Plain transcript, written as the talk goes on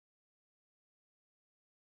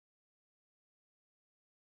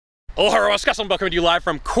Aloha, Scott Sylvan Bell coming to you live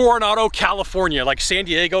from Coronado, California. Like San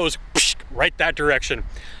Diego is right that direction.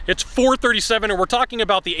 It's 4:37 and we're talking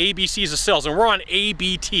about the ABCs of sales, and we're on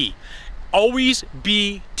ABT. Always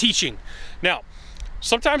be teaching. Now,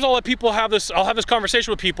 sometimes I'll let people have this, I'll have this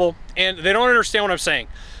conversation with people and they don't understand what I'm saying.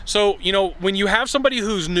 So, you know, when you have somebody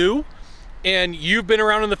who's new and you've been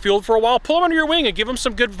around in the field for a while, pull them under your wing and give them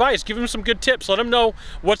some good advice, give them some good tips, let them know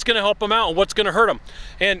what's gonna help them out and what's gonna hurt them.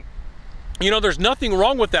 And you know, there's nothing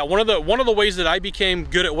wrong with that. One of the ways that I became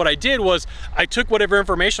good at what I did was I took whatever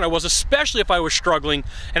information I was, especially if I was struggling,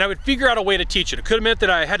 and I would figure out a way to teach it. It could have meant that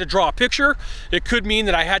I had to draw a picture. It could mean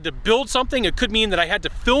that I had to build something. It could mean that I had to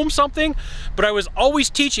film something, but I was always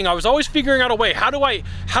teaching. I was always figuring out a way. How do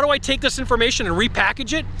I take this information and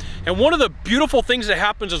repackage it? And one of the beautiful things that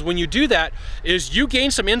happens is when you do that is you gain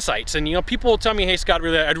some insights. And you know, people will tell me, hey Scott,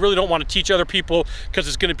 I really don't want to teach other people because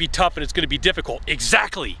it's going to be tough and it's going to be difficult.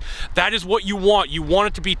 Exactly. That is what you want. You want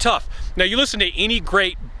it to be tough. Now, you listen to any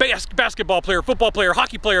great basketball player, football player,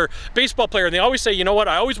 hockey player, baseball player, and they always say, you know what,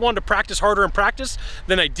 I always wanted to practice harder in practice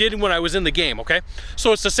than I did when I was in the game, okay?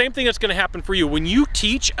 So it's the same thing that's going to happen for you. When you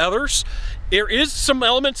teach others, there is some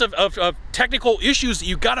elements of technical issues that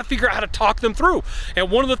you got to figure out how to talk them through. And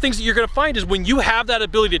one of the things that you're going to find is when you have that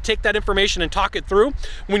ability to take that information and talk it through,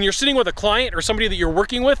 when you're sitting with a client or somebody that you're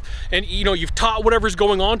working with, and you know, you've taught whatever's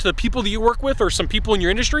going on to the people that you work with or some people in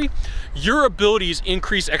your industry, your abilities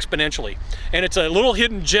increase exponentially. And it's a little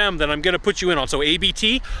hidden gem that I'm going to put you in on. So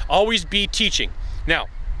ABT, always be teaching. Now,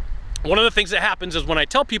 one of the things that happens is when I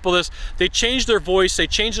tell people this, they change their voice, they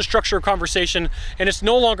change the structure of conversation, and it's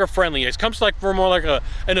no longer friendly. It comes like for more like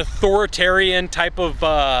an authoritarian type of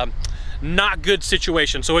not good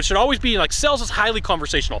situation. So it should always be like, sales is highly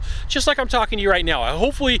conversational, just like I'm talking to you right now.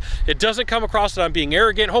 Hopefully it doesn't come across that I'm being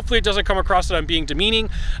arrogant. Hopefully it doesn't come across that I'm being demeaning.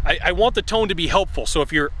 I want the tone to be helpful. So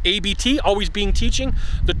if you're ABT, always being teaching,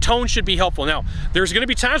 the tone should be helpful. Now, there's gonna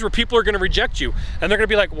be times where people are gonna reject you and they're gonna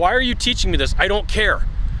be like, why are you teaching me this? I don't care.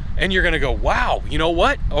 And you're gonna go, wow, you know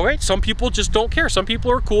what? All right, some people just don't care. Some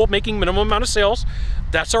people are cool making minimum amount of sales.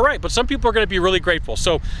 That's all right, but some people are gonna be really grateful.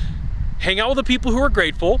 So hang out with the people who are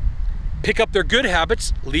grateful, pick up their good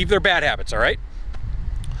habits, leave their bad habits, all right?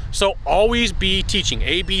 So always be teaching,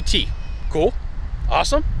 ABT. Cool,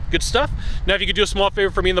 awesome, good stuff. Now if you could do a small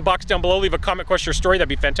favor for me in the box down below, leave a comment, question, or story, that'd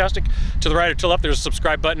be fantastic. To the right or to the left, there's a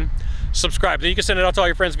subscribe button. Subscribe, then you can send it out to all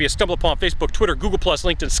your friends via StumbleUpon, Facebook, Twitter, Google+,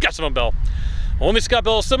 LinkedIn, Scott Sylvan Bell. Only Scott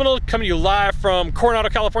Bell Seminole coming to you live from Coronado,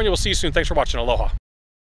 California. We'll see you soon. Thanks for watching. Aloha.